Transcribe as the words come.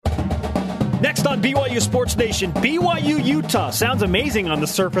Next on BYU Sports Nation, BYU-Utah. Sounds amazing on the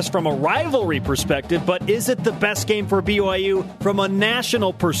surface from a rivalry perspective, but is it the best game for BYU from a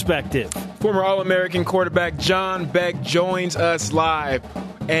national perspective? Former All-American quarterback John Beck joins us live.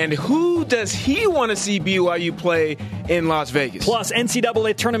 And who does he want to see BYU play in Las Vegas? Plus,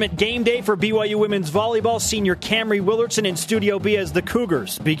 NCAA tournament game day for BYU women's volleyball. Senior Camry Willardson in Studio B as the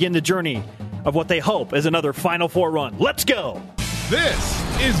Cougars begin the journey of what they hope is another Final Four run. Let's go! This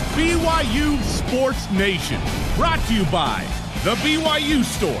is BYU Sports Nation, brought to you by The BYU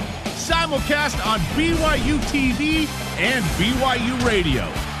Store, simulcast on BYU TV and BYU Radio.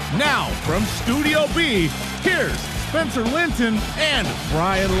 Now, from Studio B, here's Spencer Linton and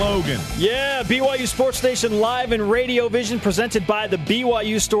Brian Logan. Yeah, BYU Sports Nation live in Radio Vision, presented by the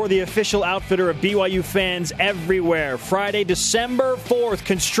BYU Store, the official outfitter of BYU fans everywhere. Friday, December 4th,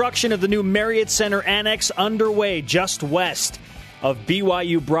 construction of the new Marriott Center Annex underway just west of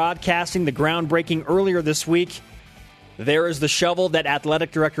BYU Broadcasting. The groundbreaking earlier this week. There is the shovel that athletic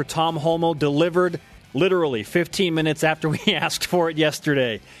director Tom Holmoe delivered literally 15 minutes after we asked for it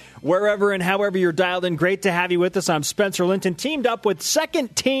yesterday. Wherever and however you're dialed in, great to have you with us. I'm Spencer Linton, teamed up with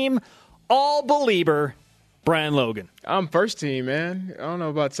second team all-believer Brian Logan. I'm first team, man. I don't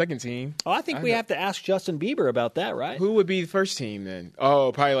know about second team. Oh, I think we have to ask Justin Bieber about that, right? Who would be the first team then?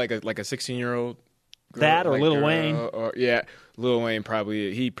 Oh, probably like a 16-year-old. That or like Lil Wayne. Or, yeah, Lil Wayne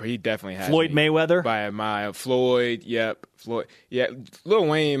probably. He definitely has Floyd Mayweather by a mile. Floyd, yep. Floyd, yeah. Lil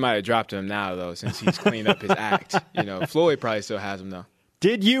Wayne might have dropped him now though, since he's cleaned up his act. Floyd probably still has him though.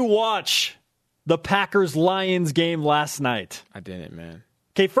 Did you watch the Packers-Lions game last night? I didn't, man.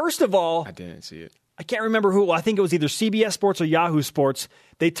 Okay, first of all, I didn't see it. I can't remember who. I think it was either CBS Sports or Yahoo Sports.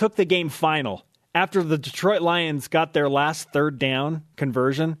 They took the game final after the Detroit Lions got their last third down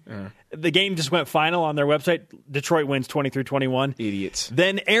conversion. The game just went final on their website. Detroit wins 23-21. Idiots.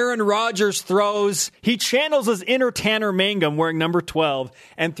 Then Aaron Rodgers throws. He channels his inner Tanner Mangum wearing number 12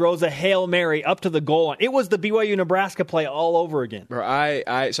 and throws a Hail Mary up to the goal line. It was the BYU-Nebraska play all over again. Bro,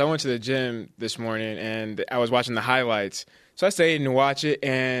 so I went to the gym this morning and I was watching the highlights. So I stayed and watched it,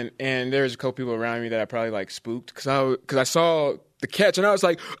 and there's a couple people around me that I probably like spooked because I saw the catch and I was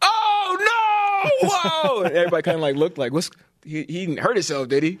like, oh no, whoa! And everybody kind of like looked like, he didn't hurt himself,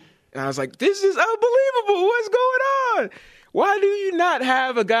 did he? And I was like, this is unbelievable. What's going on? Why do you not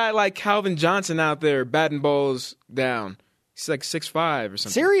have a guy like Calvin Johnson out there batting balls down? He's like 6'5" or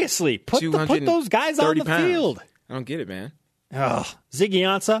something. Seriously, put those guys on the field. I don't get it, man. Oh, Ziggy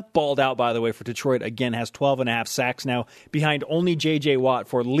Ansah, balled out, by the way, for Detroit. Again, has 12.5 sacks now, behind only J.J. Watt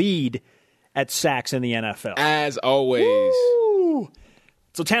for lead at sacks in the NFL. As always. Woo!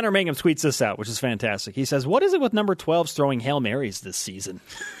 So Tanner Mangum tweets this out, which is fantastic. He says, what is it with number 12s throwing Hail Marys this season?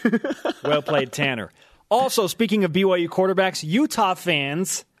 Well played, Tanner. Also, speaking of BYU quarterbacks, Utah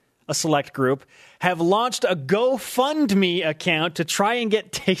fans, a select group, have launched a GoFundMe account to try and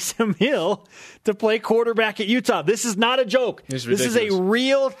get Taysom Hill to play quarterback at Utah. This is not a joke. This is a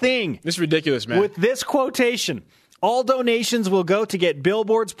real thing. This is ridiculous, man. With this quotation, all donations will go to get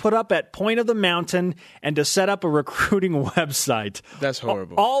billboards put up at Point of the Mountain and to set up a recruiting website. That's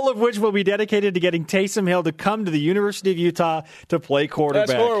horrible. All of which will be dedicated to getting Taysom Hill to come to the University of Utah to play quarterback.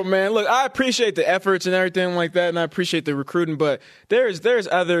 That's horrible, man. Look, I appreciate the efforts and everything like that, and I appreciate the recruiting, but there's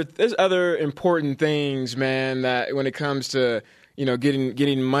other important things, man, that when it comes to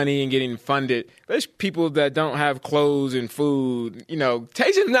getting money and getting funded. There's people that don't have clothes and food.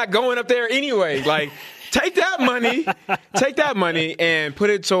 Taysom's not going up there anyway. Like, take that money and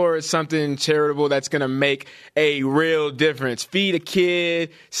put it towards something charitable that's going to make a real difference. Feed a kid,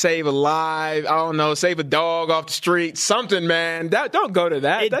 save a life, I don't know, save a dog off the street, something, man. Don't go to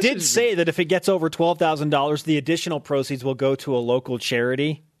that. It did say that if it gets over $12,000, the additional proceeds will go to a local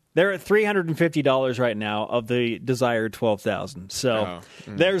charity. They're at $350 right now of the desired $12,000. So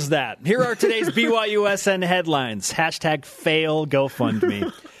there's that. Here are today's BYUSN headlines. #fail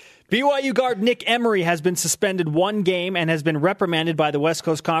GoFundMe. BYU guard Nick Emery has been suspended one game and has been reprimanded by the West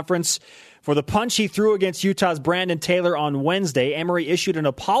Coast Conference for the punch he threw against Utah's Brandon Taylor on Wednesday. Emery issued an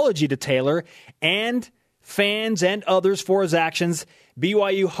apology to Taylor and fans and others for his actions.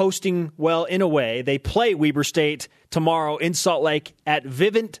 BYU hosting, well, in a way, they play Weber State tomorrow in Salt Lake at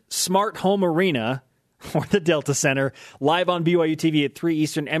Vivint Smart Home Arena, or the Delta Center, live on BYU TV at 3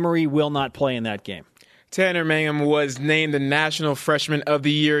 Eastern. Emery will not play in that game. Tanner Mangum was named the National Freshman of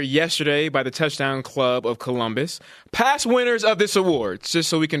the Year yesterday by the Touchdown Club of Columbus. Past winners of this award, just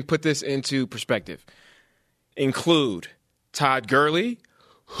so we can put this into perspective, include Todd Gurley,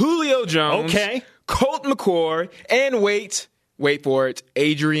 Julio Jones, Colt McCoy, and wait for it,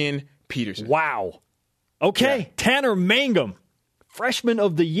 Adrian Peterson. Wow. Okay, yeah. Tanner Mangum, freshman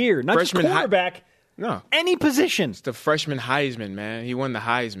of the year. Not Freshman just quarterback. No. Any position. It's the freshman Heisman, man. He won the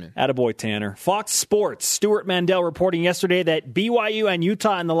Heisman. Attaboy, Tanner. Fox Sports. Stuart Mandel reporting yesterday that BYU and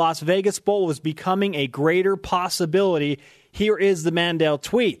Utah in the Las Vegas Bowl was becoming a greater possibility. Here is the Mandel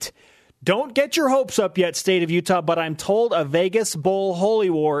tweet. Don't get your hopes up yet, State of Utah, but I'm told a Vegas Bowl holy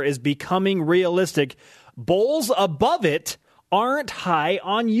war is becoming realistic. Bowls above it aren't high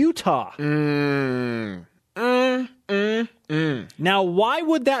on Utah. Now, why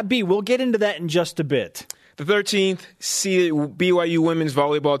would that be? We'll get into that in just a bit. The 13th seeded BYU women's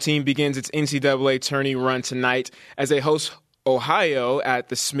volleyball team begins its NCAA tourney run tonight as they host Ohio at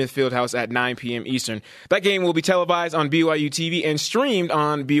the Smith Fieldhouse at 9 p.m. Eastern. That game will be televised on BYU TV and streamed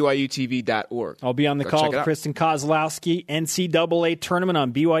on BYUtv.org. I'll be on the call with Kristen Kozlowski, NCAA tournament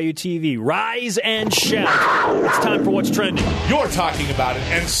on BYU TV. Rise and shout. It's time for What's Trending. You're talking about it,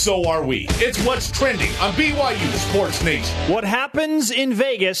 and so are we. It's What's Trending on BYU Sports Nation. What happens in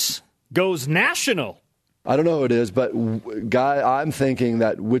Vegas goes national. I don't know who it is, but I'm thinking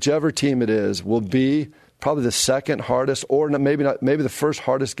that whichever team it is will be probably the second hardest, or maybe the first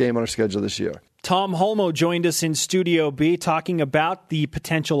hardest game on our schedule this year. Tom Holmoe joined us in Studio B talking about the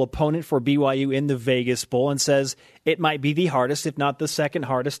potential opponent for BYU in the Vegas Bowl and says it might be the hardest, if not the second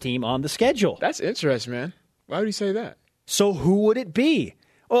hardest team on the schedule. That's interesting, man. Why would you say that? So who would it be?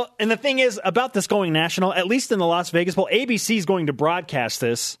 Well, and the thing is about this going national, at least in the Las Vegas Bowl, ABC is going to broadcast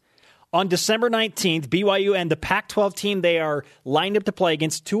this. On December 19th, BYU and the Pac-12 team, they are lined up to play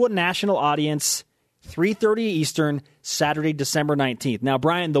against to a national audience 3:30 Eastern, Saturday, December 19th. Now,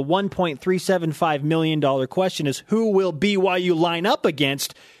 Brian, the $1.375 million question is who will BYU line up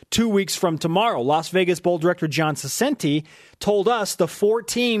against 2 weeks from tomorrow? Las Vegas Bowl director John Cicenti told us the 4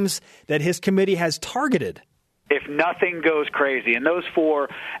 teams that his committee has targeted. If nothing goes crazy, and those 4,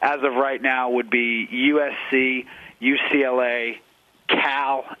 as of right now, would be USC, UCLA,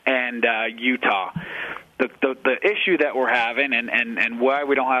 Cal, and Utah. The issue that we're having and why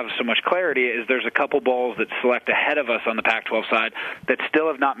we don't have so much clarity is there's a couple bowls that select ahead of us on the Pac-12 side that still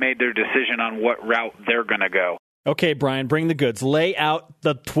have not made their decision on what route they're going to go. Okay, Brian, bring the goods. Lay out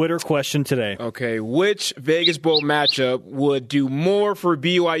the Twitter question today. Okay, which Vegas Bowl matchup would do more for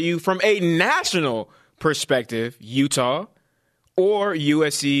BYU from a national perspective, Utah or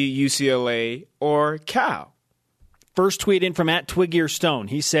USC, UCLA, or Cal? First tweet in from @TwigEarStone.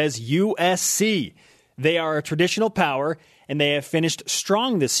 He says USC. They are a traditional power, and they have finished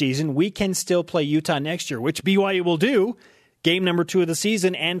strong this season. We can still play Utah next year, which BYU will do, game number 2 of the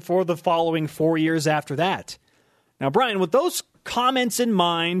season, and for the following 4 years after that. Now, Brian, with those comments in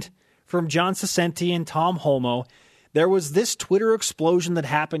mind from John Cicenti and Tom Holmoe, there was this Twitter explosion that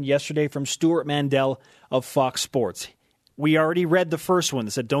happened yesterday from Stuart Mandel of Fox Sports. We already read the first one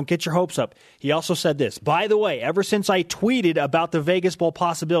that said, don't get your hopes up. He also said this, by the way, ever since I tweeted about the Vegas Bowl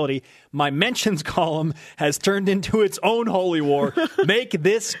possibility, my mentions column has turned into its own holy war. Make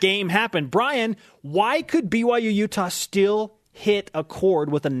this game happen. Brian, why could BYU-Utah still hit a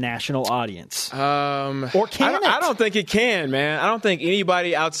chord with a national audience? Or can it? I don't think it can, man. I don't think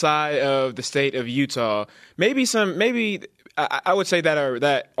anybody outside of the state of Utah, maybe I would say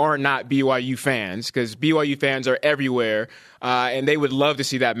that are not BYU fans, because BYU fans are everywhere, and they would love to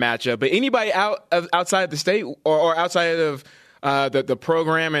see that matchup. But anybody outside the state or outside of the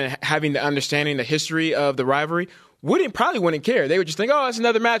program and having the understanding, the history of the rivalry, probably wouldn't care. They would just think, oh, that's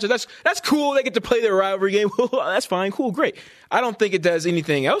another matchup. That's cool. They get to play their rivalry game. That's fine. Cool. Great. I don't think it does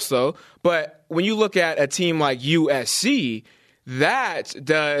anything else, though. But when you look at a team like USC, it's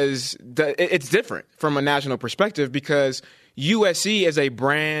different from a national perspective, because USC is a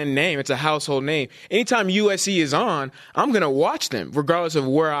brand name. It's a household name. Anytime USC is on, I'm going to watch them regardless of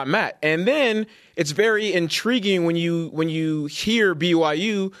where I'm at. And then it's very intriguing when you hear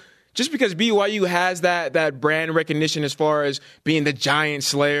BYU, just because BYU has that brand recognition as far as being the giant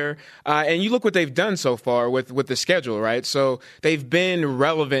slayer. And you look what they've done so far with the schedule, right? So they've been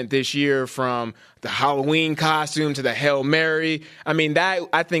relevant this year, from the Halloween costume to the Hail Mary. I mean,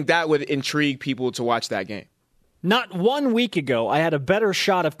 I think that would intrigue people to watch that game. Not 1 week ago, I had a better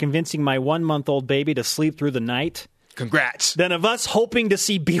shot of convincing my 1-month-old baby to sleep through the night. Congrats. Than of us hoping to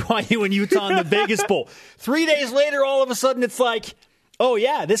see BYU and Utah in the Vegas Bowl. 3 days later, all of a sudden, it's like, oh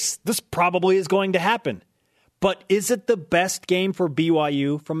yeah, this probably is going to happen. But is it the best game for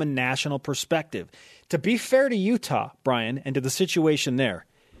BYU from a national perspective? To be fair to Utah, Brian, and to the situation there,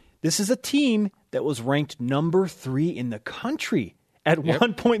 this is a team that was ranked number 3 in the country at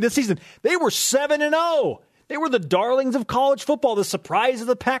one point this season. They were 7-0. They were the darlings of college football, the surprise of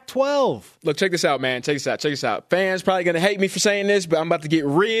the Pac-12. Look, check this out, man. Check this out. Fans probably going to hate me for saying this, but I'm about to get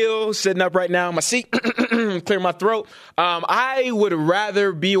real, sitting up right now in my seat, clear my throat. I would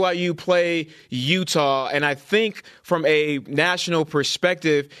rather BYU play Utah, and I think from a national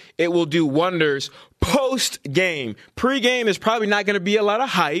perspective, it will do wonders post-game. Pre-game is probably not going to be a lot of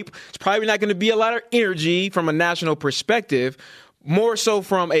hype. It's probably not going to be a lot of energy from a national perspective, more so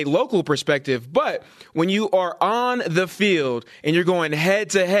from a local perspective. But when you are on the field and you're going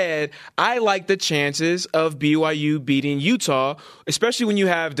head-to-head, I like the chances of BYU beating Utah, especially when you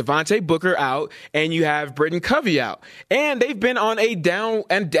have Devontae Booker out and you have Britton Covey out. And they've been on a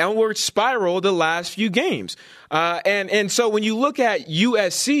downward spiral the last few games. And so when you look at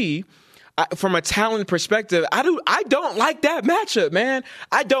USC, from a talent perspective, I don't like that matchup, man.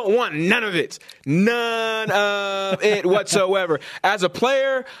 I don't want none of it whatsoever. As a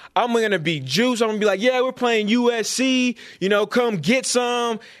player, I'm going to be juiced. I'm going to be like, yeah, we're playing USC. Come get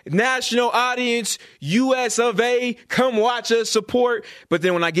some national audience, US of A. Come watch us, support. But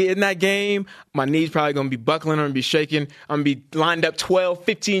then when I get in that game, my knees probably going to be buckling. I'm going to be shaking. I'm going to be lined up 12,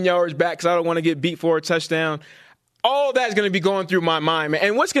 15 yards back because I don't want to get beat for a touchdown. All that's going to be going through my mind, man.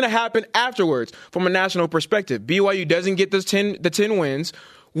 And what's going to happen afterwards from a national perspective? BYU doesn't get the 10 wins.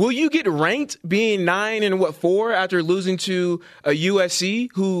 Will you get ranked being 9-4 after losing to a USC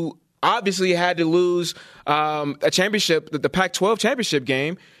who obviously had to lose a championship, the Pac-12 championship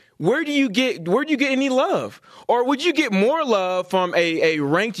game? Where do you get any love? Or would you get more love from a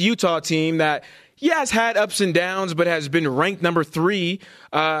ranked Utah team that has had ups and downs, but has been ranked number 3,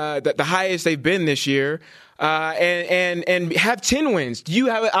 the highest they've been this year? And have 10 wins. Do you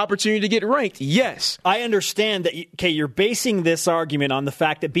have an opportunity to get ranked? Yes. I understand that, you're basing this argument on the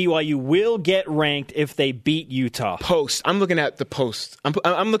fact that BYU will get ranked if they beat Utah. I'm looking at the post. I'm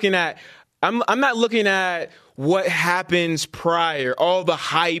not looking at what happens prior, all the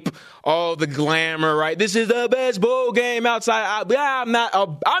hype, all the glamour, right? This is the best bowl game outside. I'm not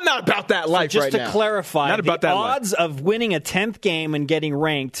about that life right now. Just to clarify, the odds of winning a 10th game and getting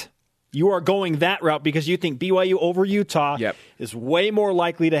ranked, you are going that route because you think BYU over Utah is way more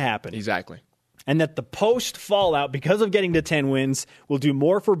likely to happen. Exactly. And that the post-fallout, because of getting to 10 wins, will do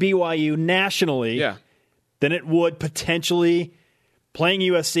more for BYU nationally than it would potentially playing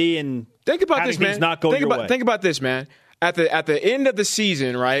USC and think about this, man. Not going your way. Think about this, man. At the end of the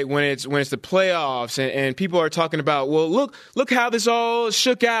season, right, when it's the playoffs and people are talking about, well, look how this all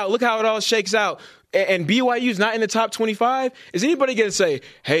shook out. Look how it all shakes out. And BYU's not in the top 25, is anybody going to say,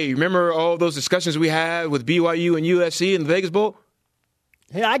 hey, remember all those discussions we had with BYU and USC in the Vegas Bowl?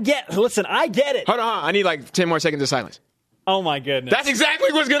 Hey, I get it. Hold on. I need like 10 more seconds of silence. Oh, my goodness. That's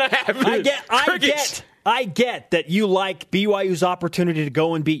exactly what's going to happen. I get that you like BYU's opportunity to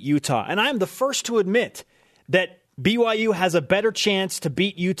go and beat Utah. And I'm the first to admit that BYU has a better chance to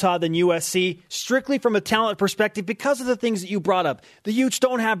beat Utah than USC, strictly from a talent perspective because of the things that you brought up. The Utes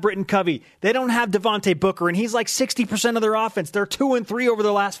don't have Britton Covey. They don't have Devontae Booker, and he's like 60% of their offense. They're 2-3 over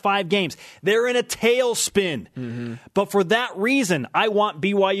the last 5 games. They're in a tailspin. Mm-hmm. But for that reason, I want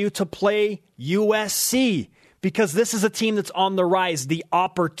BYU to play USC because this is a team that's on the rise. The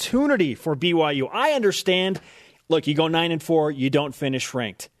opportunity for BYU. I understand, look, you go 9-4, you don't finish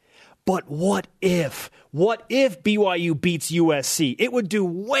ranked. But what if? What if BYU beats USC? It would do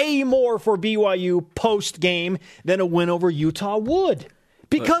way more for BYU post-game than a win over Utah would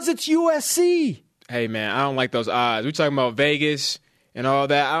because it's USC. Hey, man, I don't like those odds. We're talking about Vegas and all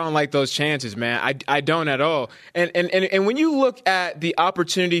that. I don't like those chances, man. I don't at all. And when you look at the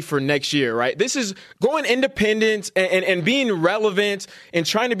opportunity for next year, right, this is going independent and being relevant and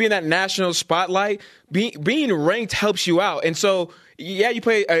trying to be in that national spotlight. Being ranked helps you out. And so, yeah, you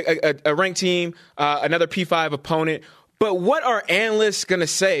play a ranked team, another P5 opponent. But what are analysts going to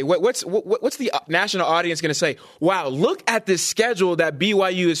say? What's the national audience going to say? Wow, look at this schedule that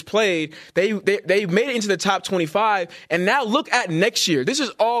BYU has played. They made it into the top 25, and now look at next year. This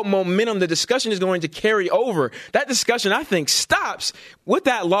is all momentum. The discussion is going to carry over. That discussion, I think, stops with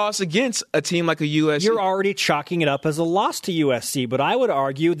that loss against a team like a USC. You're already chalking it up as a loss to USC, but I would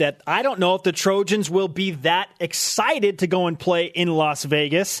argue that I don't know if the Trojans will be that excited to go and play in Las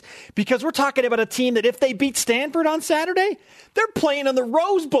Vegas because we're talking about a team that if they beat Stanford on Saturday, they're playing in the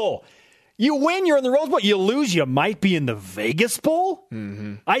Rose Bowl. You win, you're in the Rose Bowl. You lose, you might be in the Vegas Bowl.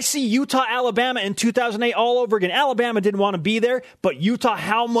 Mm-hmm. I see Utah, Alabama in 2008 all over again. Alabama didn't want to be there, but Utah,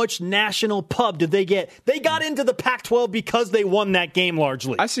 how much national pub did they get? They got into the Pac-12 because they won that game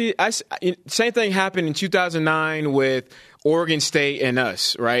largely. I see. Same thing happened in 2009 with Oregon State and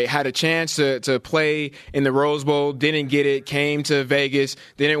us, right? Had a chance to play in the Rose Bowl, didn't get it, came to Vegas,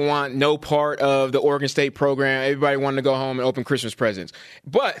 didn't want no part of the Oregon State program. Everybody wanted to go home and open Christmas presents.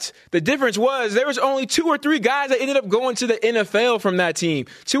 But the difference was there was only 2 or 3 guys that ended up going to the NFL from that team.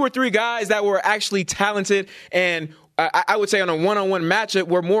 2 or 3 guys that were actually talented and I would say on a one-on-one matchup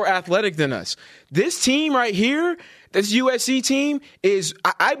were more athletic than us. This team right here, this USC team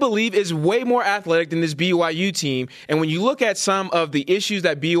I believe, is way more athletic than this BYU team. And when you look at some of the issues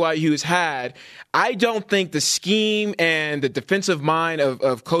that BYU has had, I don't think the scheme and the defensive mind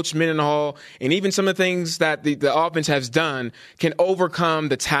of Coach Mendenhall and even some of the things that the offense has done can overcome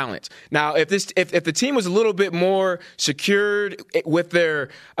the talent. Now, if the team was a little bit more secured with their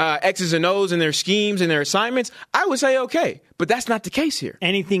X's and O's and their schemes and their assignments, I would say okay. But that's not the case here.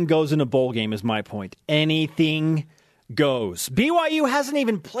 Anything goes in a bowl game is my point. Anything goes. BYU hasn't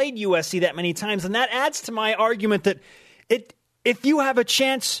even played USC that many times, and that adds to my argument that if you have a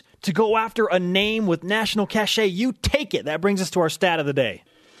chance to go after a name with national cachet, you take it. That brings us to our stat of the day.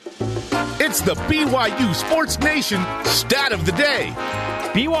 It's the BYU Sports Nation stat of the day.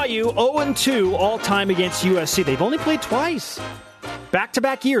 BYU 0-2 all-time against USC. They've only played twice.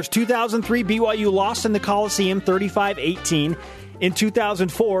 Back-to-back years. 2003, BYU lost in the Coliseum 35-18. In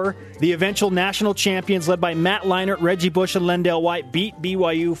 2004, the eventual national champions led by Matt Leinart, Reggie Bush, and Lendale White beat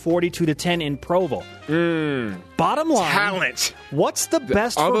BYU 42-10 in Provo. Bottom line, talent. What's the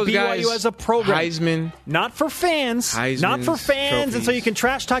best for BYU guys, as a program? Heisman. Not for fans. Heisman's Not for fans. trophies. And so you can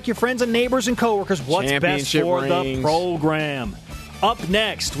trash talk your friends and neighbors and coworkers. What's best for the program? Up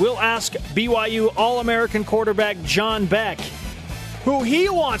next, we'll ask BYU All-American quarterback John Beck who he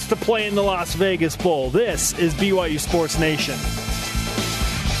wants to play in the Las Vegas Bowl. This is BYU Sports Nation.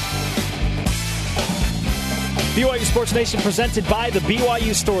 BYU Sports Nation presented by the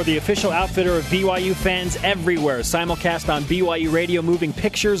BYU Store, the official outfitter of BYU fans everywhere. Simulcast on BYU Radio, moving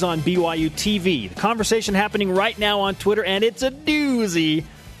pictures on BYU TV. The conversation happening right now on Twitter, and it's a doozy.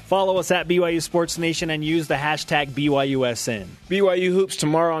 Follow us at BYU Sports Nation and use the hashtag BYUSN. BYU Hoops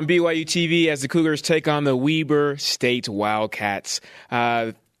tomorrow on BYU TV as the Cougars take on the Weber State Wildcats.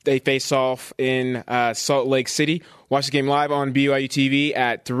 They face off in Salt Lake City. Watch the game live on BYU TV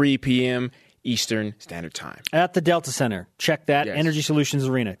at 3 p.m. Eastern Standard Time. At the Delta Center. Check that. Yes. Energy Solutions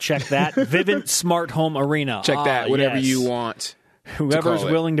Arena. Check that. Vivint Smart Home Arena. Check that. Whatever you want. Whoever's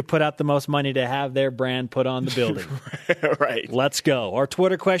willing to put out the most money to have their brand put on the building. Right. Let's go. Our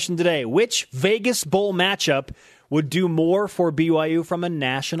Twitter question today. Which Vegas Bowl matchup would do more for BYU from a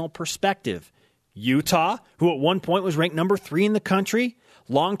national perspective? Utah, who at one point was ranked number 3 in the country,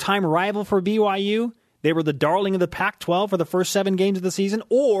 longtime rival for BYU. They were the darling of the Pac-12 for the first 7 games of the season.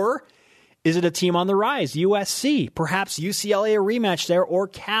 Or is it a team on the rise? USC, perhaps UCLA, a rematch there, or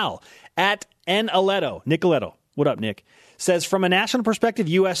Cal. At Nicoletto. What up, Nick? Says, from a national perspective,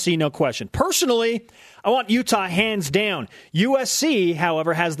 USC, no question. Personally, I want Utah hands down. USC,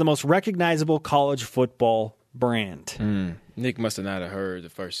 however, has the most recognizable college football brand. Nick must have not heard the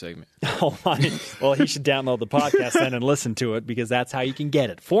first segment. Oh, well, he should download the podcast then and listen to it because that's how you can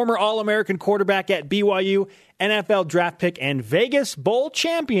get it. Former All-American quarterback at BYU, NFL draft pick, and Vegas Bowl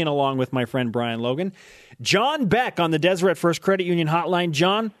champion, along with my friend Brian Logan. John Beck on the Deseret First Credit Union hotline.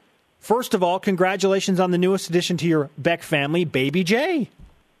 John, first of all, congratulations on the newest addition to your Beck family, Baby J.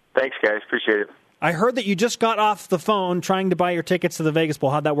 Thanks, guys. Appreciate it. I heard that you just got off the phone trying to buy your tickets to the Vegas Bowl.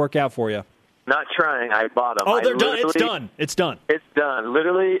 How'd that work out for you? Not trying. I bought them. Oh, they're done. It's done. It's done. It's done.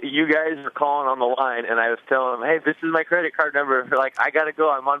 Literally, you guys were calling on the line, and I was telling them, hey, this is my credit card number. They're like, I got to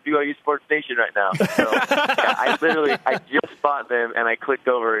go. I'm on BYU Sports Nation right now. So I just bought them, and I clicked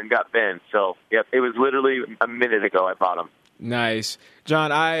over and got Ben. So, yep, it was literally a minute ago I bought them. Nice.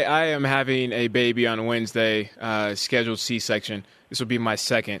 John, I am having a baby on Wednesday, scheduled C-section. This will be my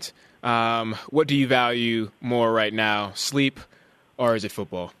second. What do you value more right now, sleep or is it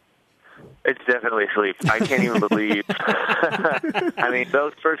football? It's definitely sleep. I can't even believe. I mean,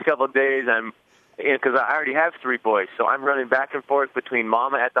 those first couple of days, because I already have 3 boys, so I'm running back and forth between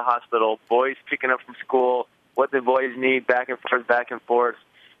mama at the hospital, boys picking up from school, what the boys need, back and forth.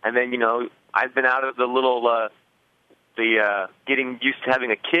 And then, I've been out of the little, getting used to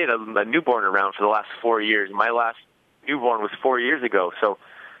having a kid, a newborn around for the last 4 years. My last newborn was 4 years ago, so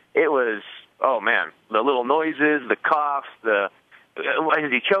it was, oh man, the little noises, the coughs,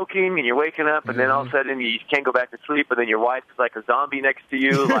 is he choking? And you're waking up, and then all of a sudden you can't go back to sleep, and then your wife is like a zombie next to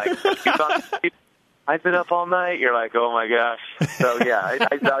you. Like, I've been up all night. You're like, oh my gosh. So yeah,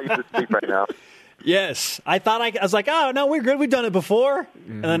 I value the sleep right now. Yes. I was like, oh, no, we're good. We've done it before.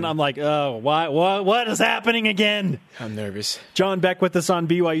 And then I'm like, oh, what is happening again? I'm nervous. John Beck with us on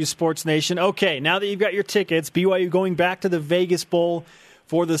BYU Sports Nation. Okay, now that you've got your tickets, BYU going back to the Vegas Bowl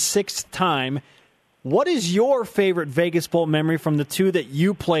for the 6th time. What is your favorite Vegas Bowl memory from the two that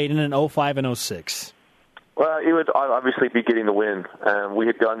you played in 05 and 06? Well, it would obviously be getting the win. We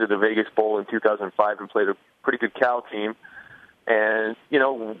had gone to the Vegas Bowl in 2005 and played a pretty good Cal team. And,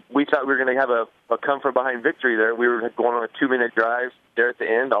 we thought we were going to have a come-from-behind victory there. We were going on a 2-minute drive there at the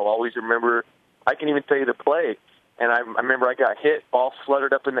end. I'll always remember, I can even tell you the play. And I remember I got hit, ball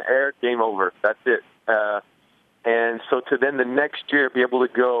fluttered up in the air, game over. That's it. And so to then the next year be able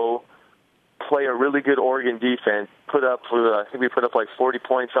to go play a really good Oregon defense, I think we put up like 40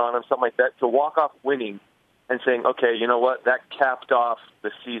 points on them, something like that, to walk off winning and saying, okay, you know what, that capped off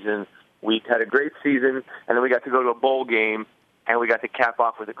the season. We had a great season, and then we got to go to a bowl game, and we got to cap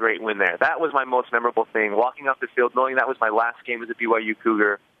off with a great win there. That was my most memorable thing, walking off the field, knowing that was my last game as a BYU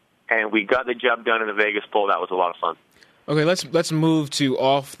Cougar, and we got the job done in the Vegas Bowl. That was a lot of fun. Okay, let's move to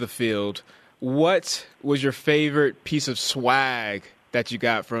off the field. What was your favorite piece of swag that you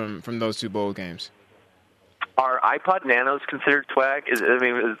got from those two bowl games? Are iPod Nanos considered swag? Would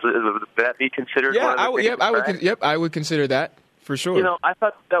that be considered one of the things? I would consider that for sure. I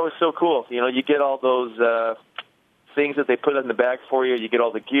thought that was so cool. You get all those things that they put in the bag for you. You get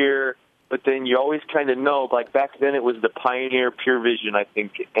all the gear, but then you always kind of know. Like back then, it was the Pioneer Pure Vision, I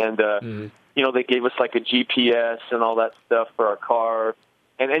think, and they gave us like a GPS and all that stuff for our car.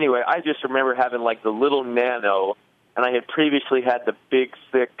 And anyway, I just remember having like the little Nano, and I had previously had the big,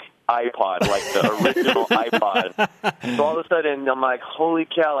 thick iPod, like the original iPod. So all of a sudden, I'm like, holy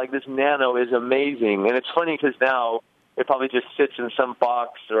cow, like this Nano is amazing. And it's funny because now it probably just sits in some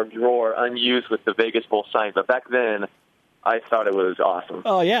box or drawer unused with the Vegas Bowl sign. But back then, I thought it was awesome.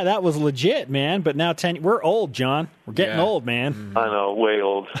 Oh, yeah, that was legit, man. But now we're old, John. We're getting old, man. I know, way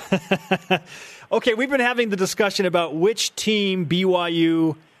old. Okay, we've been having the discussion about which team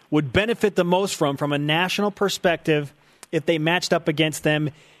BYU would benefit the most from a national perspective if they matched up against them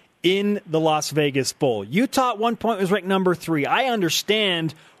in the Las Vegas Bowl. Utah at one point was ranked number 3. I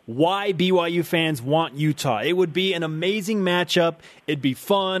understand why BYU fans want Utah. It would be an amazing matchup. It'd be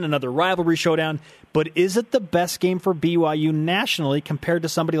fun, another rivalry showdown. But is it the best game for BYU nationally compared to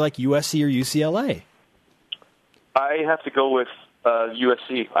somebody like USC or UCLA? I have to go with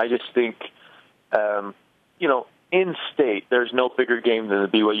USC. I just think, in state, there's no bigger game than the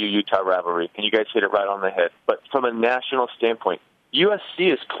BYU-Utah rivalry, and you guys hit it right on the head. But from a national standpoint,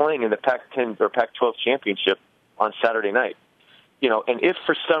 USC is playing in the Pac-10 or Pac-12 championship on Saturday night. And if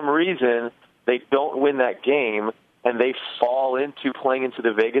for some reason they don't win that game and they fall into playing into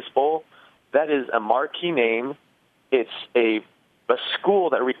the Vegas Bowl, that is a marquee name. It's a school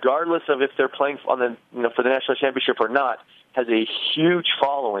that, regardless of if they're playing on for the national championship or not, has a huge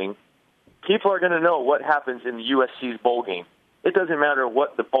following. People are going to know what happens in USC's bowl game. It doesn't matter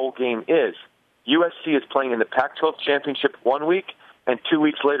what the bowl game is. USC is playing in the Pac-12 championship 1 week, and 2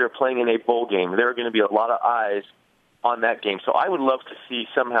 weeks later playing in a bowl game. There are going to be a lot of eyes on that game. So I would love to see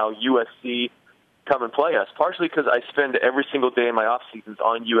somehow USC come and play us, partially because I spend every single day in my off-seasons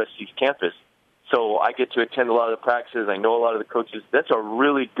on USC's campus. So I get to attend a lot of the practices. I know a lot of the coaches. That's a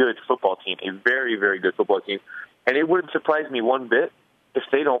really good football team, a very, very good football team. And it wouldn't surprise me one bit if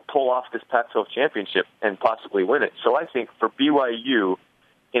they don't pull off this Pac-12 championship and possibly win it. So I think for BYU,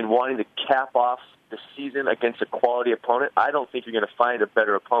 in wanting to cap off the season against a quality opponent, I don't think you're going to find a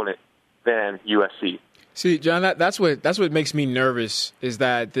better opponent than USC. See, John, that's what makes me nervous is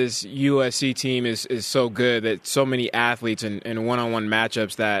that this USC team is so good that so many athletes in one-on-one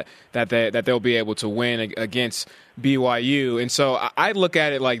matchups that they'll be able to win against BYU. And so I look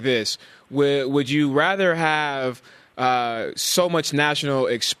at it like this. Would you rather have so much national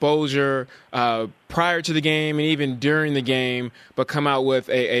exposure prior to the game and even during the game, but come out with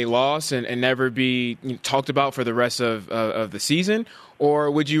a loss and never be talked about for the rest of the season? Or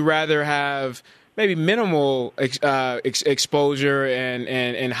would you rather have maybe minimal exposure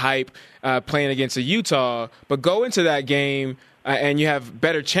and hype playing against a Utah, but go into that game and you have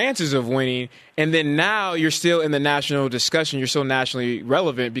better chances of winning, and then now you're still in the national discussion, you're still nationally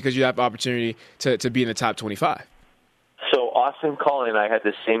relevant because you have the opportunity to be in the top 25? So Austin Collin and I had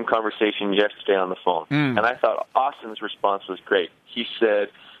the same conversation yesterday on the phone, and I thought Austin's response was great. He said,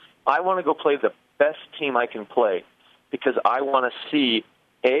 I want to go play the best team I can play because I want to see,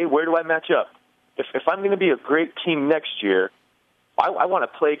 where do I match up? If I'm going to be a great team next year, I want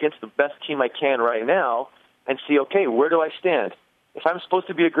to play against the best team I can right now and see, okay, where do I stand? If I'm supposed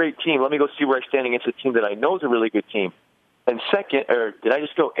to be a great team, let me go see where I stand against a team that I know is a really good team. And second, or did I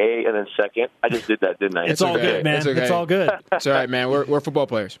just go A and then second? I just did that, didn't I? It's all good, man. It's all good. It's all right, man. We're football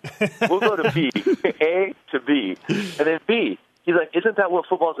players. We'll go to B. A to B. And then B. He's like, isn't that what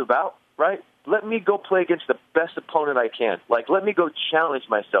football's about, right? Let me go play against the best opponent I can. Like, let me go challenge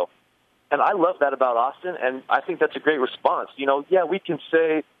myself. And I love that about Austin, and I think that's a great response. You know, yeah, we can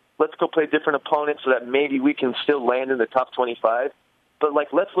say, let's go play different opponents so that maybe we can still land in the top 25. But,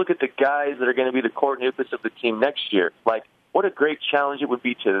 like, let's look at the guys that are going to be the core nucleus of the team next year. Like, what a great challenge it would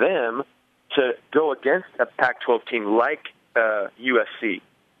be to them to go against a Pac-12 team like USC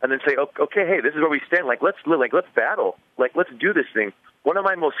and then say, okay, hey, this is where we stand. Like, let's battle. Like, let's do this thing. One of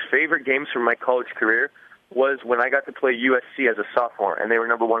my most favorite games from my college career was when I got to play USC as a sophomore, and they were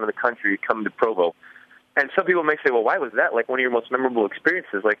number 1 in the country coming to Provo. And some people may say, well, why was that like one of your most memorable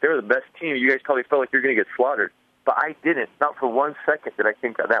experiences? Like, they were the best team. You guys probably felt like you're going to get slaughtered. But I didn't. Not for 1 second did I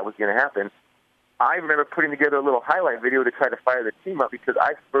think that was going to happen. I remember putting together a little highlight video to try to fire the team up because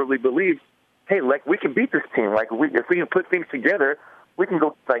I firmly believed, hey, like, we can beat this team. Like, if we can put things together, we can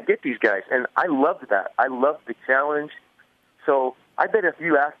go like get these guys. And I loved that. I loved the challenge. So I bet if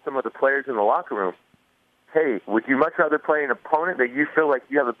you asked some of the players in the locker room, hey, would you much rather play an opponent that you feel like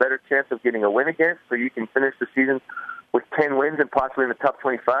you have a better chance of getting a win against so you can finish the season with 10 wins and possibly in the top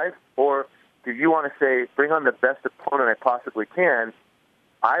 25? Or do you want to say, bring on the best opponent I possibly can?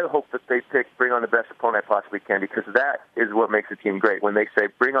 I hope that they pick bring on the best opponent I possibly can, because that is what makes a team great. When they say,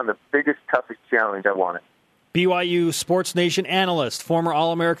 bring on the biggest, toughest challenge, I want it. BYU Sports Nation analyst, former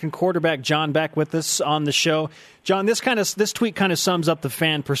All-American quarterback John Beck with us on the show. John, this tweet kind of sums up the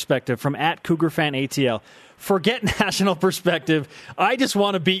fan perspective from @CougarFanATL. Forget national perspective. I just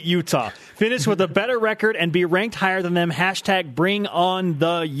want to beat Utah, finish with a better record, and be ranked higher than them. #bring on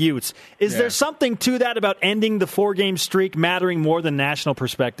the Utes. Is there something to that about ending the 4-game streak mattering more than national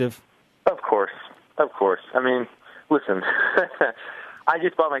perspective? Of course. I mean, listen, I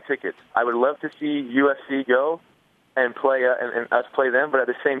just bought my tickets. I would love to see USC go and play and us play them, but at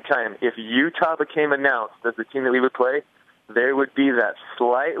the same time, if Utah became announced as the team that we would play, there would be that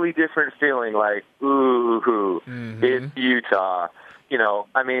slightly different feeling like, ooh, it's Utah. You know,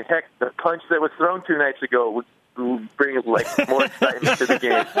 I mean, heck, the punch that was thrown 2 nights ago would bring like more excitement to the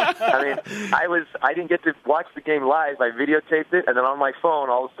game. I mean, I didn't get to watch the game live. I videotaped it, and then on my phone,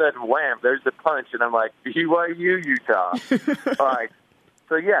 all of a sudden, wham, there's the punch, and I'm like, BYU-Utah. All right.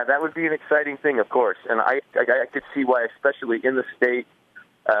 So, yeah, that would be an exciting thing, of course. And I could see why, especially in the state,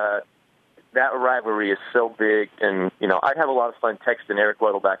 that rivalry is so big. And, you know, I'd have a lot of fun texting Eric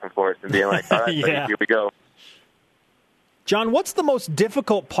Weddle back and forth and being like, all right, here we go. John, what's the most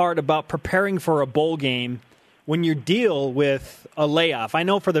difficult part about preparing for a bowl game when you deal with a layoff? I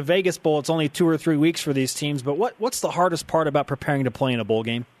know for the Vegas Bowl, it's only 2 or 3 weeks for these teams, but what's the hardest part about preparing to play in a bowl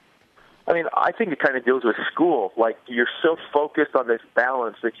game? I mean, I think it kind of deals with school. Like, you're so focused on this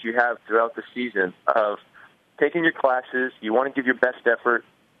balance that you have throughout the season of taking your classes. You want to give your best effort.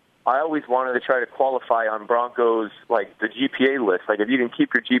 I always wanted to try to qualify on Broncos, like, the GPA list. Like, if you can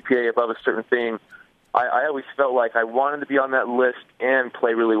keep your GPA above a certain thing, I always felt like I wanted to be on that list and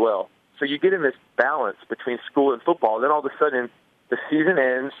play really well. So you get in this balance between school and football. Then all of a sudden, the season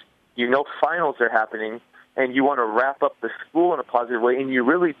ends, you know finals are happening, and you want to wrap up the school in a positive way, and you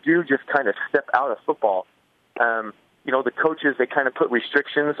really do just kind of step out of football. You know, the coaches, they kind of put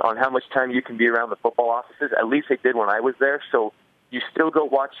restrictions on how much time you can be around the football offices. At least they did when I was there. So you still go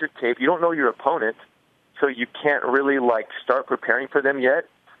watch your tape. You don't know your opponent, so you can't really, like, start preparing for them yet,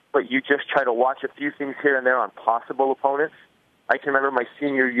 but you just try to watch a few things here and there on possible opponents. I can remember my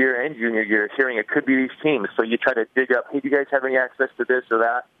senior year and junior year hearing it could be these teams, so you try to dig up, hey, do you guys have any access to this or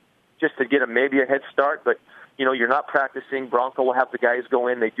that, just to get maybe a head start. But, you know, you're not practicing. Bronco will have the guys go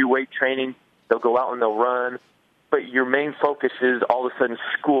in. They do weight training. They'll go out and they'll run. But your main focus is all of a sudden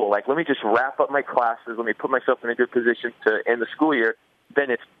school. Like, let me just wrap up my classes. Let me put myself in a good position to end the school year.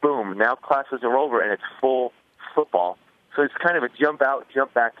 Then it's boom. Now classes are over and it's full football. So it's kind of a jump out,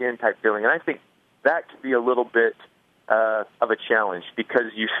 jump back in type feeling. And I think that could be a little bit of a challenge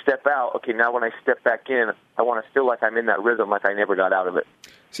because you step out. Okay, now when I step back in, I want to feel like I'm in that rhythm like I never got out of it.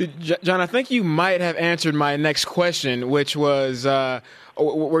 See, John, I think you might have answered my next question, which was,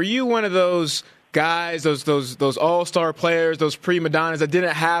 were you one of those guys, those all-star players, those prima donnas that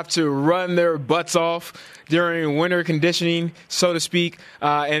didn't have to run their butts off during winter conditioning, so to speak,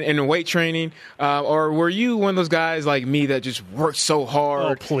 and weight training? Or were you one of those guys like me that just worked so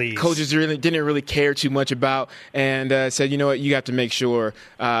hard, coaches didn't really care too much about, and said, you know what, you have to make sure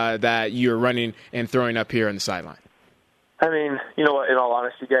that you're running and throwing up here on the sideline? I mean, you know what, in all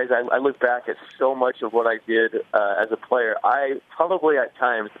honesty, guys, I look back at so much of what I did as a player. I probably at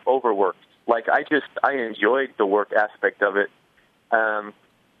times overworked. Like, I enjoyed the work aspect of it.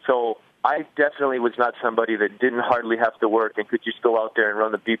 So I definitely was not somebody that didn't hardly have to work and could just go out there and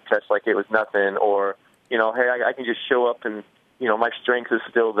run the beep test like it was nothing, or, hey, I can just show up and, my strength is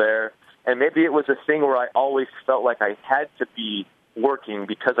still there. And maybe it was a thing where I always felt like I had to be working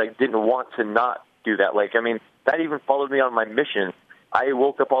because I didn't want to not do that. Like, that even followed me on my mission. I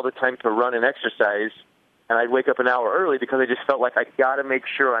woke up all the time to run and exercise, and I'd wake up an hour early because I just felt like I got to make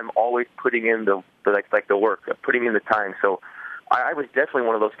sure I'm always putting in the work, putting in the time. So I was definitely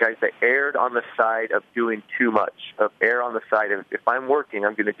one of those guys that erred on the side of doing too much, err on the side of, if I'm working,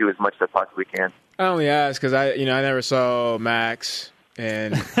 I'm going to do as much as I possibly can. I only asked because I never saw Max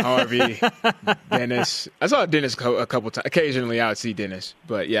and Harvey, Dennis. I saw Dennis a couple times. Occasionally I would see Dennis.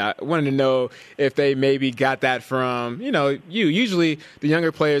 But, yeah, I wanted to know if they maybe got that from, you. Usually the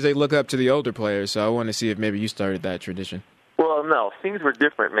younger players, they look up to the older players. So I wanted to see if maybe you started that tradition. Well, no, things were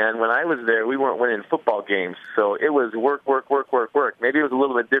different, man. When I was there, we weren't winning football games. So it was work. Maybe it was a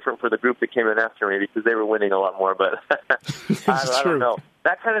little bit different for the group that came in after me because they were winning a lot more. But I don't know.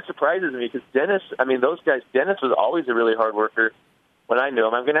 That kind of surprises me because Dennis, those guys, Dennis was always a really hard worker. When I knew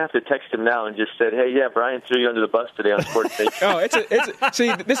him, I'm going to have to text him now and just said, "Hey, yeah, Brian threw you under the bus today on Sports Nation."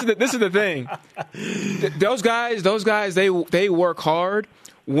 See, this is the thing. Those guys, they work hard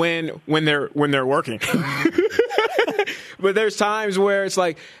when they're working. But there's times where it's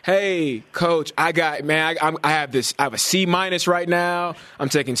like, "Hey, coach, I have a C- right now. I'm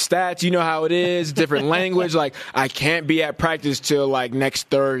taking stats. You know how it is, different language. Like, I can't be at practice till like next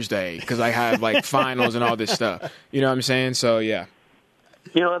Thursday because I have like finals and all this stuff. You know what I'm saying? So yeah."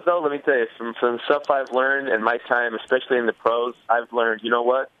 You know what, though? Let me tell you, from stuff I've learned in my time, especially in the pros, I've learned, you know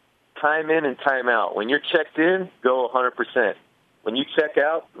what? Time in and time out. When you're checked in, go 100%. When you check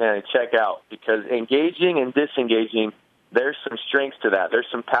out, man, check out. Because engaging and disengaging, there's some strength to that. There's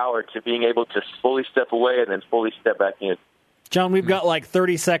some power to being able to fully step away and then fully step back in. John, we've got like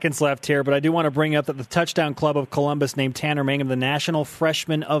 30 seconds left here, but I do want to bring up that the Touchdown Club of Columbus named Tanner Mangum the National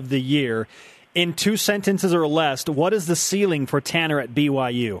Freshman of the Year. In 2 sentences or less, what is the ceiling for Tanner at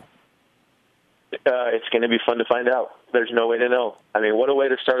BYU? It's going to be fun to find out. There's no way to know. What a way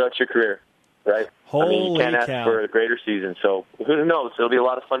to start out your career, right? You can't ask for a greater season. So who knows? It'll be a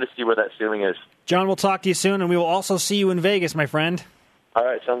lot of fun to see where that ceiling is. John, we'll talk to you soon, and we will also see you in Vegas, my friend. All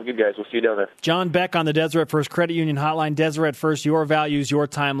right, sounds good, guys. We'll see you down there. John Beck on the Deseret First Credit Union Hotline. Deseret First, your values, your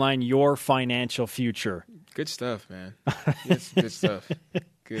timeline, your financial future. Good stuff, man. Good stuff.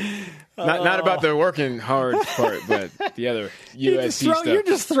 Good. Not about the working hard part, but the other USC stuff. You're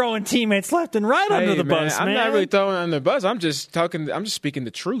just throwing teammates left and right under the bus, man. I'm not really throwing under the bus. I'm just speaking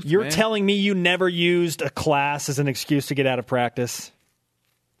the truth. You're telling me you never used a class as an excuse to get out of practice?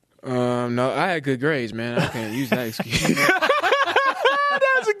 No, I had good grades, man. I can't use that excuse.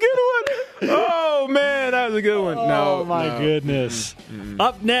 That was a good one. Oh man, that was a good one. Oh my goodness.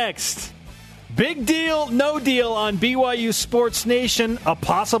 Up next. Big deal, no deal on BYU Sports Nation. A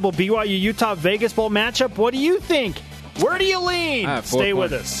possible BYU-Utah Vegas Bowl matchup. What do you think? Where do you lean? Stay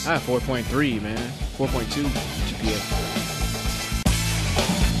with us. I have 4.3, man. 4.2 GPA.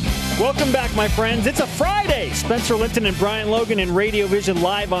 Welcome back, my friends. It's a Friday. Spencer Linton and Brian Logan in Radio Vision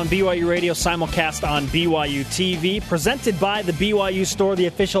live on BYU Radio, simulcast on BYU TV. Presented by the BYU Store, the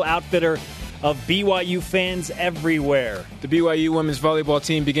official outfitter of BYU fans everywhere. The BYU women's volleyball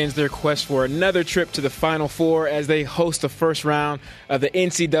team begins their quest for another trip to the Final Four as they host the first round of the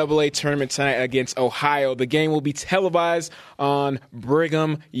NCAA tournament tonight against Ohio. The game will be televised on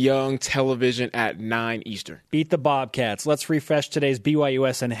Brigham Young Television at 9 Eastern. Beat the Bobcats. Let's refresh today's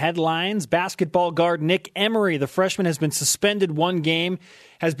BYUSN headlines. Basketball guard Nick Emery, the freshman, has been suspended one game,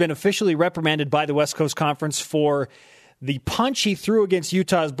 has been officially reprimanded by the West Coast Conference for the punch he threw against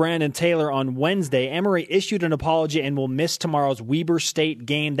Utah's Brandon Taylor on Wednesday. Emery issued an apology and will miss tomorrow's Weber State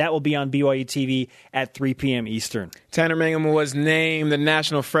game. That will be on BYU TV at 3 p.m. Eastern. Tanner Mangum was named the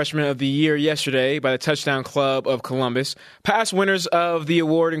National Freshman of the Year yesterday by the Touchdown Club of Columbus. Past winners of the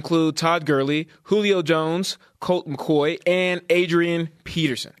award include Todd Gurley, Julio Jones, Colt McCoy, and Adrian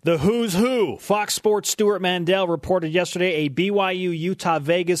Peterson. The who's who. Fox Sports' Stuart Mandel reported yesterday a BYU-Utah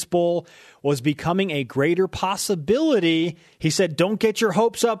Vegas Bowl was becoming a greater possibility. He said, don't get your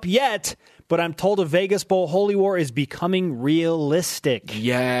hopes up yet, but I'm told a Vegas Bowl holy war is becoming realistic.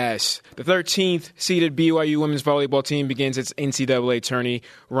 Yes. The 13th seeded BYU women's volleyball team begins its NCAA tourney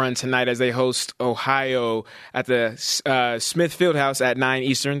run tonight as they host Ohio at the Smith Fieldhouse at 9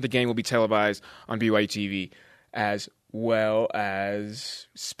 Eastern. The game will be televised on BYU TV, as well as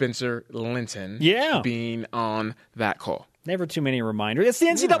Spencer Linton being on that call. Never too many reminders. It's the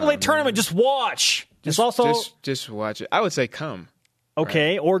NCAA tournament. Just watch. Just watch it. I would say come.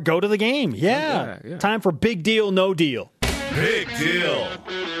 Okay, or go to the game. Yeah. Time for Big Deal, No Deal. Big Deal,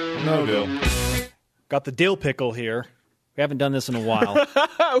 No Deal. Got the dill pickle here. We haven't done this in a while.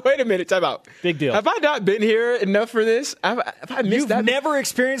 Wait a minute, time out. Big deal. Have I not been here enough for this? Have I missed that? You've never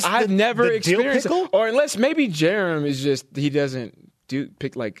experienced I've never experienced dill pickle? Or unless maybe Jerem is just, he doesn't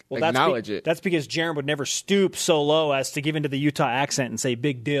acknowledge it. That's because Jerem would never stoop so low as to give into the Utah accent and say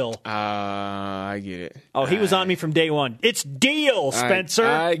big deal. I get it. Oh, he was on me from day one. It's deal, Spencer.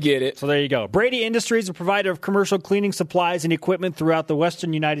 I get it. So there you go. Brady Industries, a provider of commercial cleaning supplies and equipment throughout the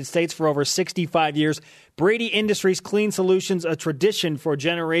western United States for over 65 years. Brady Industries Clean Solutions, a tradition for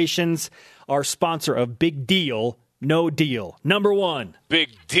generations. Our sponsor of Big Deal, No Deal. Number one.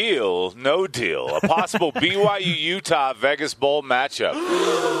 Big Deal, No Deal. A possible BYU-Utah Vegas Bowl matchup.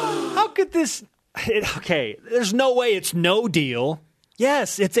 How could this... Okay, there's no way it's no deal.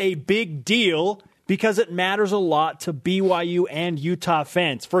 Yes, it's a big deal because it matters a lot to BYU and Utah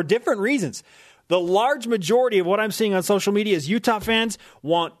fans for different reasons. The large majority of what I'm seeing on social media is Utah fans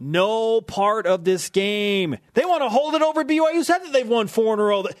want no part of this game. They want to hold it over BYU's head that they've won 4 in a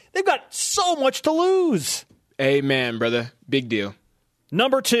row. They've got so much to lose. Amen, brother. Big deal.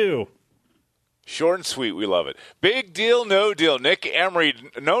 Number two. Short and sweet. We love it. Big deal, no deal. Nick Emery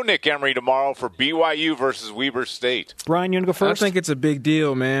tomorrow for BYU versus Weber State. Brian, you want to go first? I think it's a big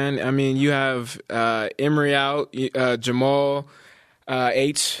deal, man. I mean, you have Emery out, Jamal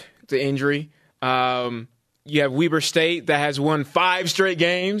H, the injury. You have Weber State that has won 5 straight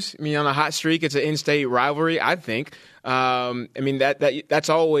games. I mean, on a hot streak, it's an in-state rivalry, I think. I mean, that's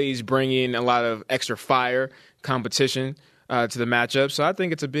always bringing a lot of extra fire, competition to the matchup. So I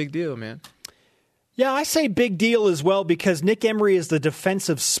think it's a big deal, man. Yeah, I say big deal as well because Nick Emery is the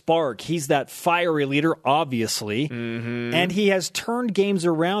defensive spark. He's that fiery leader, obviously, and he has turned games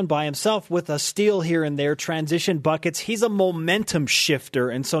around by himself with a steal here and there, transition buckets. He's a momentum shifter,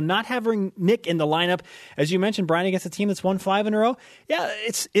 and so not having Nick in the lineup, as you mentioned, Brian, against a team that's won 5 in a row, yeah,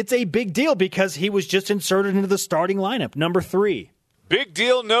 it's a big deal because he was just inserted into the starting lineup. Number 3. Big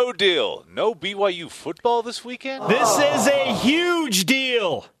deal, no deal. No BYU football this weekend? This is a huge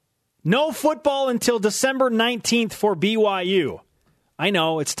deal. No football until December 19th for BYU. I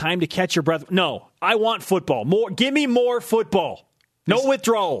know, it's time to catch your breath. No, I want football. Give me more football. No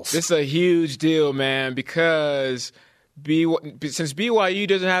withdrawals. This is a huge deal, man, because since BYU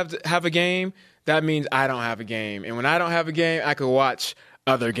doesn't have a game, that means I don't have a game. And when I don't have a game, I could watch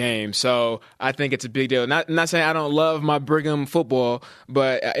other games. So I think it's a big deal. Not saying I don't love my Brigham football,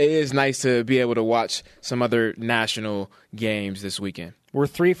 but it is nice to be able to watch some other national games this weekend. We're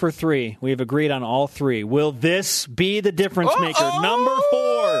 3 for 3. We've agreed on all 3. Will this be the difference maker? Number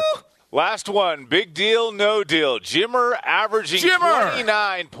 4. Last one. Big deal, no deal. Jimmer averaging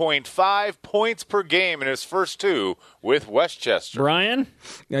 29.5 points per game in his first 2 with Westchester. Brian?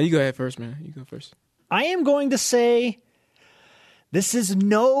 Yeah, you go ahead first, man. You go first. I am going to say this is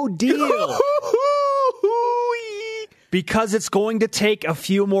no deal. Because it's going to take a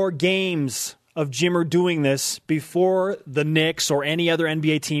few more games of Jimmer doing this before the Knicks or any other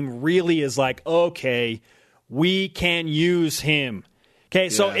NBA team really is like, okay, we can use him. Okay,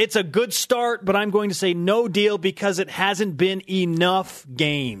 so it's a good start, but I'm going to say no deal because it hasn't been enough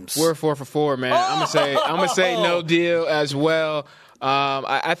games. We're 4 for 4, man. I'm gonna say no deal as well.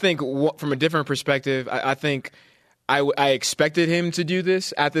 I think from a different perspective, I think I expected him to do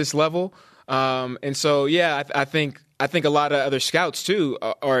this at this level, and so I think a lot of other scouts, too,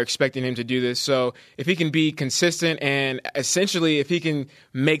 are expecting him to do this. So if he can be consistent and essentially if he can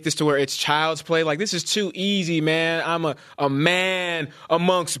make this to where it's child's play, like this is too easy, man. I'm a man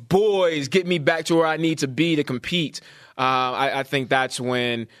amongst boys. Get me back to where I need to be to compete. I think that's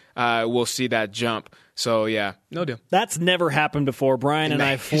when we'll see that jump. So, yeah, no deal. That's never happened before. Brian and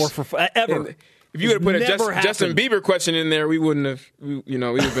I 4 for 4. Ever. If you would have put a Justin Bieber question in there, we wouldn't have, we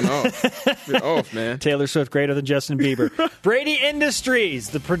would have been off. Been off, man. Taylor Swift greater than Justin Bieber. Brady Industries,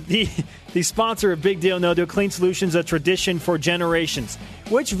 the sponsor of Big Deal No Deal Clean Solutions, a tradition for generations.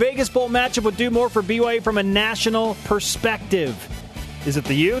 Which Vegas Bowl matchup would do more for BYU from a national perspective? Is it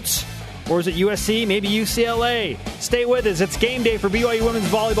the Utes? Or is it USC? Maybe UCLA? Stay with us. It's game day for BYU Women's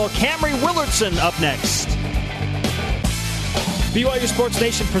Volleyball. Camry Willardson up next. BYU Sports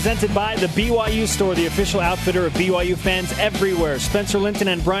Nation presented by the BYU Store, the official outfitter of BYU fans everywhere. Spencer Linton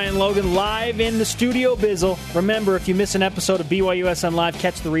and Brian Logan live in the studio bizzle. Remember, if you miss an episode of BYUSN Live,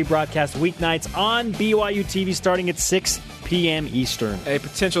 catch the rebroadcast weeknights on BYU TV starting at 6 p.m. Eastern. A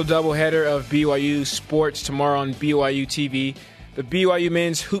potential doubleheader of BYU Sports tomorrow on BYU TV. The BYU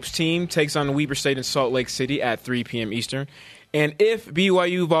men's hoops team takes on Weber State in Salt Lake City at 3 p.m. Eastern. And if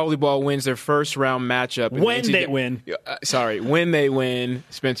BYU volleyball wins their first round matchup, when they win,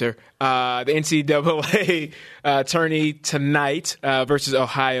 Spencer, the NCAA tourney tonight versus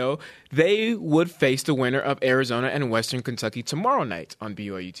Ohio, they would face the winner of Arizona and Western Kentucky tomorrow night on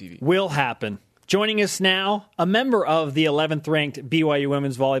BYU TV. Will happen. Joining us now, a member of the 11th-ranked BYU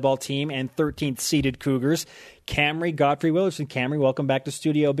women's volleyball team and 13th-seeded Cougars, Camry, Godfrey, Willardson. Camry, welcome back to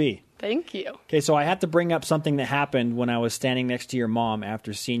Studio B. Thank you. Okay, so I have to bring up something that happened when I was standing next to your mom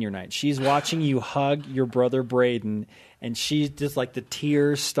after senior night. She's watching you hug your brother Braden, and she's just like the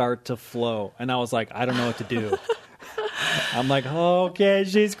tears start to flow. And I was like, I don't know what to do. I'm like, oh, okay,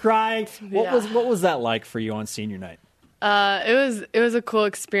 she's crying. What was that like for you on senior night? It was a cool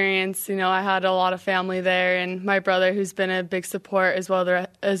experience. You know, I had a lot of family there, and my brother, who's been a big support as well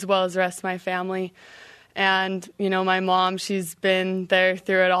as the rest of my family. And, you know, my mom, she's been there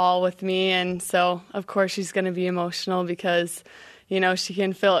through it all with me. And so, of course, she's going to be emotional because, you know, she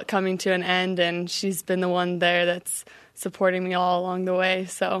can feel it coming to an end. And she's been the one there that's supporting me all along the way.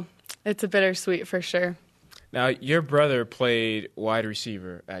 So it's a bittersweet for sure. Now, your brother played wide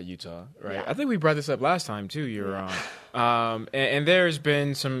receiver at Utah, right? Yeah. I think we brought this up last time, too, you were on. And there's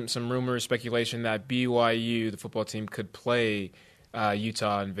been some rumors, speculation that BYU, the football team, could play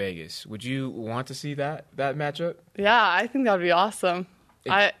Utah and Vegas. Would you want to see that matchup? Yeah, I think that would be awesome.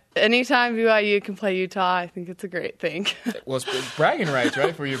 Anytime BYU can play Utah, I think it's a great thing. Well, it's bragging rights,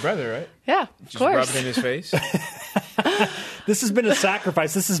 right, for your brother, right? Yeah, of course. Just rub it in his face. This has been a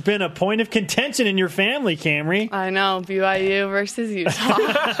sacrifice. This has been a point of contention in your family, Camry. I know, BYU versus Utah.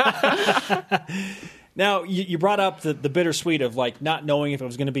 Now, you brought up the bittersweet of like not knowing if it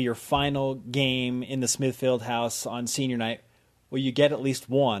was going to be your final game in the Smithfield House on senior night. Well, you get at least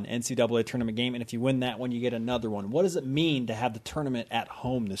one NCAA tournament game, and if you win that one, you get another one. What does it mean to have the tournament at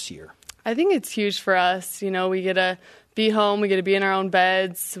home this year? I think it's huge for us. You know, we get to be home, we get to be in our own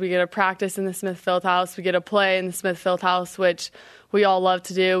beds, we get to practice in the Smithfield House, we get to play in the Smithfield House, which we all love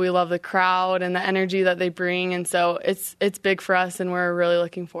to do. We love the crowd and the energy that they bring, and so it's big for us, and we're really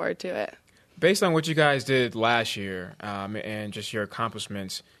looking forward to it. Based on what you guys did last year and just your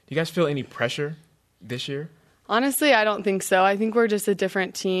accomplishments, do you guys feel any pressure this year? Honestly, I don't think so. I think we're just a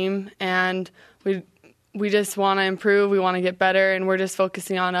different team, and we just want to improve. We want to get better, and we're just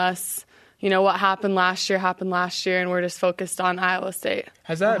focusing on us. You know, what happened last year, and we're just focused on Iowa State.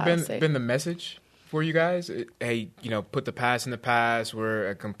 Has that been the message for you guys? Hey, you know, put the past in the past. We're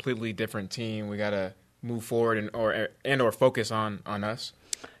a completely different team. We got to move forward and or focus on us.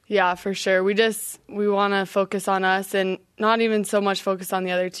 Yeah, for sure. We want to focus on us and not even so much focus on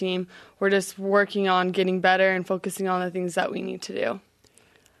the other team. We're just working on getting better and focusing on the things that we need to do.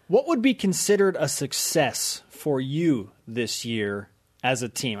 What would be considered a success for you this year as a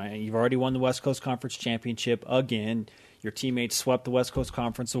team? You've already won the West Coast Conference Championship again. Your teammates swept the West Coast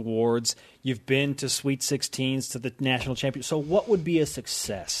Conference Awards. You've been to Sweet 16s, to the National Championship. So what would be a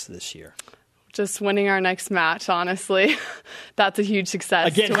success this year? Just winning our next match, honestly. That's a huge success.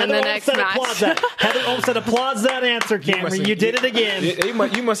 Again, to win the next match. Heather Olmstead applauds that answer, Camry. You did it again.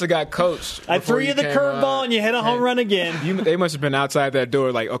 You must have got coached. I threw you the curveball and you hit a home run again. They must have been outside that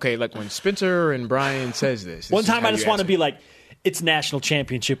door like, okay, like when Spencer and Brian says this. One time I just want to be like, it's national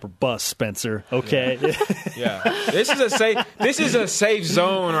championship or bust, Spencer. Okay. Yeah. This is a safe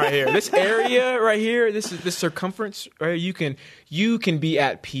zone right here. This area right here, this circumference right here, you can be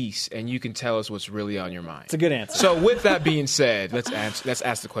at peace and you can tell us what's really on your mind. It's a good answer. So with that being said, let's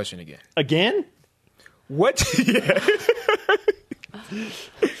ask the question again. Again? What? Yeah.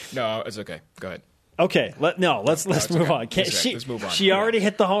 No, it's okay. Go ahead. Okay, let's move on. Let's move on. She already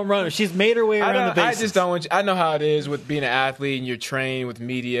hit the home run. She's made her way around the bases. I just don't want you. I know how it is with being an athlete and you're trained with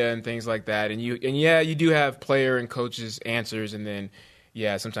media and things like that. And you do have player and coaches answers, and then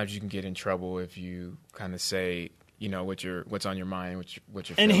sometimes you can get in trouble if you kind of say, you know, what's on your mind, what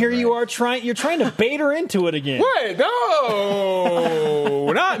you're feeling. And here right? you are you're trying to bait her into it again. What?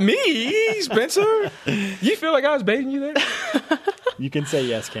 No, not me, Spencer. You feel like I was baiting you there? You can say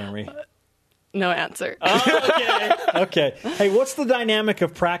yes, Camry. No answer. Oh, okay. Hey, what's the dynamic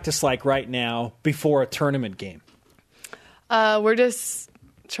of practice like right now before a tournament game? We're just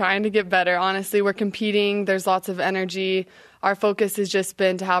trying to get better. Honestly, we're competing. There's lots of energy. Our focus has just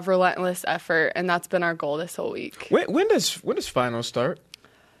been to have relentless effort, and that's been our goal this whole week. When does finals start?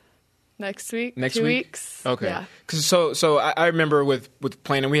 Next week. Next 2 week? weeks. Okay. Yeah. So I remember with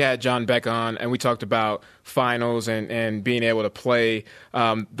playing, and we had John Beck on, and we talked about finals and being able to play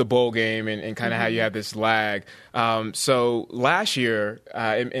the bowl game and kind of how you have this lag. So last year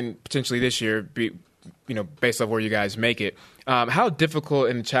and potentially this year, based off where you guys make it, how difficult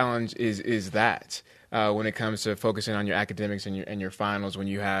and challenge is that? when it comes to focusing on your academics and your finals when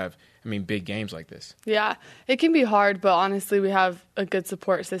you have, big games like this? Yeah, it can be hard, but honestly, we have a good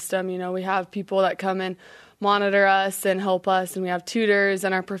support system. We have people that come and monitor us and help us, and we have tutors,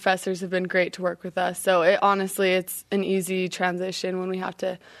 and our professors have been great to work with us. So it's an easy transition when we have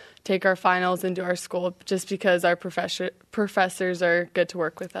to take our finals into our school, just because our professors are good to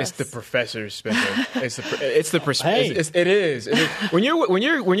work with us. It's the professors, Spencer. It is. When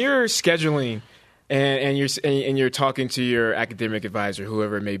you're scheduling and you're talking to your academic advisor,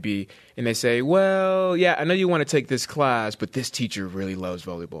 whoever it may be, and they say, "Well, yeah, I know you want to take this class, but this teacher really loves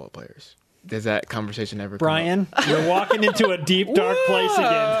volleyball players." Does that conversation ever Brian, come up? You're walking into a deep, dark place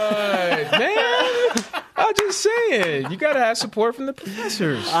again. Man, I'm just saying, you got to have support from the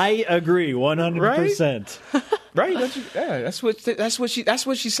professors. I agree, 100%. Right? Don't you? Yeah, that's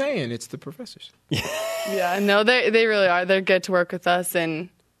what she's saying. It's the professors. Yeah, no, they really are. They're good to work with us, and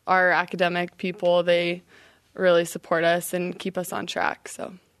our academic people, they really support us and keep us on track.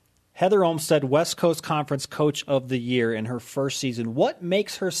 So. Heather Olmstead, West Coast Conference Coach of the Year in her first season. What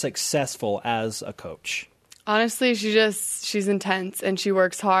makes her successful as a coach? Honestly, she's intense, and she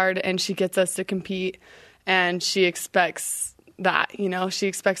works hard, and she gets us to compete, and she expects that, she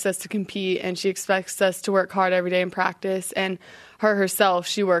expects us to compete, and she expects us to work hard every day in practice. And her herself,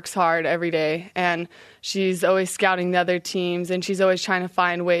 she works hard every day, and she's always scouting the other teams, and she's always trying to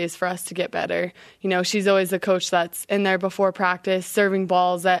find ways for us to get better. She's always the coach that's in there before practice, serving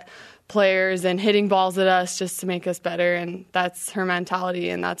balls at players and hitting balls at us just to make us better, and that's her mentality,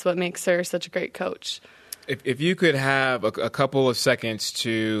 and that's what makes her such a great coach. If you could have a couple of seconds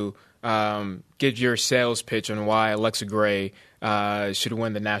to give your sales pitch on why Alexa Gray should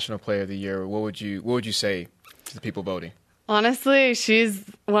win the National Player of the Year, what would you say to the people voting? Honestly, she's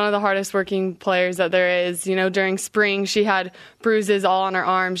one of the hardest working players that there is. During spring, she had bruises all on her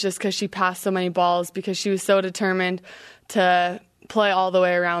arms just because she passed so many balls, because she was so determined to play all the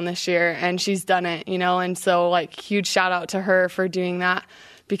way around this year, and she's done it, and so huge shout out to her for doing that,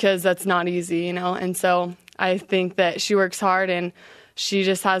 because that's not easy, and so I think that she works hard, and she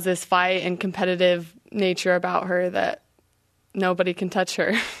just has this fight and competitive nature about her that nobody can touch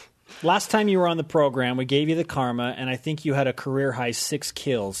her. Last time you were on the program, we gave you the karma, and I think you had a career-high 6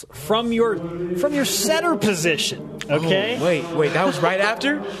 kills from your setter position, okay? Oh, wait, that was right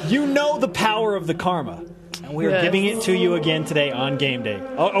after? You know the power of the karma. And we are giving it to you again today on game day.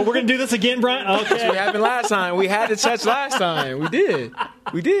 Oh, we're going to do this again, Brian? Okay. That's what happened last time. We had to touch last time. We did.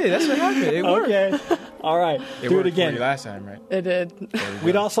 That's what happened. It worked. Okay. All right. Do it again. For you last time, right? It did.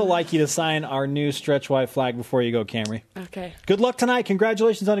 We'd also like you to sign our new stretch white flag before you go, Camry. Okay. Good luck tonight.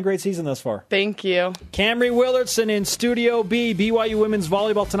 Congratulations on a great season thus far. Thank you. Camry Willardson in Studio B. BYU women's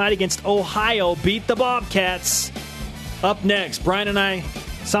volleyball tonight against Ohio. Beat the Bobcats. Up next, Brian and I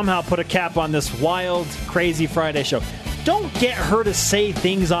somehow put a cap on this wild, crazy Friday show. Don't get her to say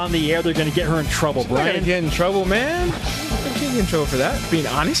things on the air. They're going to get her in trouble, Brian. You're going to get in trouble, man. You can't get in trouble for that, being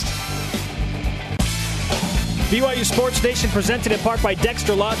honest. BYU Sports Nation presented in part by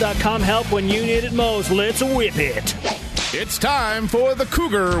DexterLaw.com. Help when you need it most. Let's whip it. It's time for the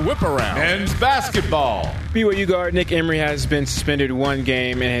Cougar Whip Around. Men's basketball. BYU guard Nick Emery has been suspended one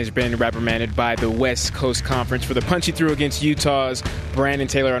game and has been reprimanded by the West Coast Conference for the punch he threw against Utah's Brandon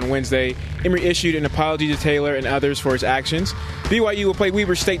Taylor on Wednesday. Emery issued an apology to Taylor and others for his actions. BYU will play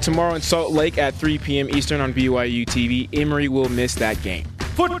Weber State tomorrow in Salt Lake at 3 p.m. Eastern on BYU TV. Emery will miss that game.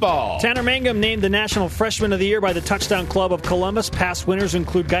 Football. Tanner Mangum named the National Freshman of the Year by the Touchdown Club of Columbus. Past winners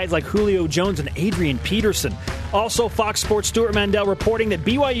include guys like Julio Jones and Adrian Peterson. Also, Fox Sports' Stuart Mandel reporting that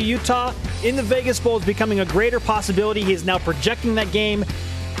BYU-Utah in the Vegas Bowl is becoming a greater possibility. He is now projecting that game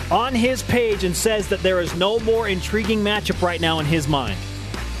on his page and says that there is no more intriguing matchup right now in his mind.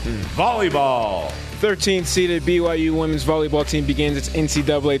 Volleyball. 13th-seeded BYU women's volleyball team begins its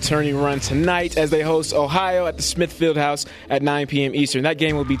NCAA tourney run tonight as they host Ohio at the Smith Fieldhouse at 9 p.m. Eastern. That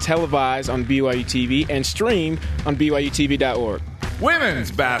game will be televised on BYU TV and streamed on BYUtv.org.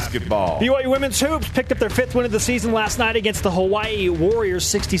 Women's basketball. BYU women's hoops picked up their 5th win of the season last night against the Hawaii Warriors,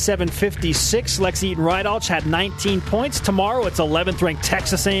 67-56. Lexi Eaton-Rydalch had 19 points. Tomorrow, it's 11th-ranked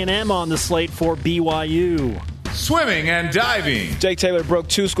Texas A&M on the slate for BYU. Swimming and diving. Jake Taylor broke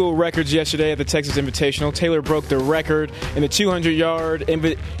 2 school records yesterday at the Texas Invitational. Taylor broke the record in the 200-yard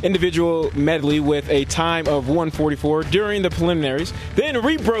individual medley with a time of 1:44 during the preliminaries, then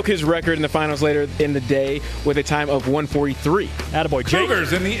re-broke his record in the finals later in the day with a time of 1:43. Attaboy, Jake.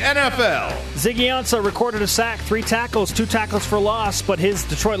 Cougars in the NFL. Ziggy Ansah recorded a sack, 3 tackles, 2 tackles for loss, but his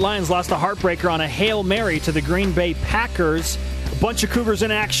Detroit Lions lost a heartbreaker on a Hail Mary to the Green Bay Packers. A bunch of Cougars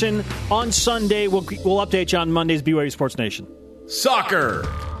in action on Sunday. We'll update you on Monday's BYU Sports Nation. Soccer.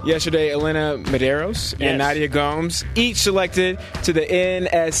 yesterday, Elena Medeiros and Nadia Gomes, each selected to the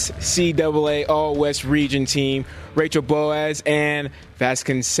NSCAA All-West Region team. Rachel Boaz and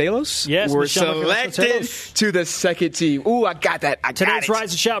Vasconcelos were selected to the second team. Ooh, I got that. Today's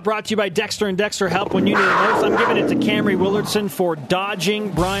Rise and Shout brought to you by Dexter and Dexter Help when you need it most. I'm giving it to Camry Willardson for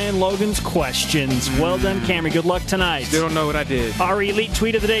dodging Brian Logan's questions. Well done, Camry. Good luck tonight. Still don't know what I did. Our elite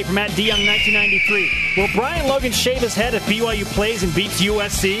tweet of the day from @DYoung 1993. Will Brian Logan shave his head if BYU plays and beats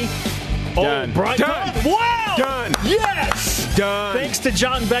USC? Done. Oh, Brian. Done. Wow. Done. Yes. Done. Thanks to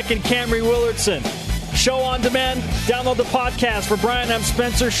John Beck and Camry Willardson. Show on demand. Download the podcast. For Brian, I'm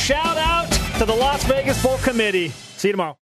Spencer. Shout out to the Las Vegas Bowl Committee. See you tomorrow.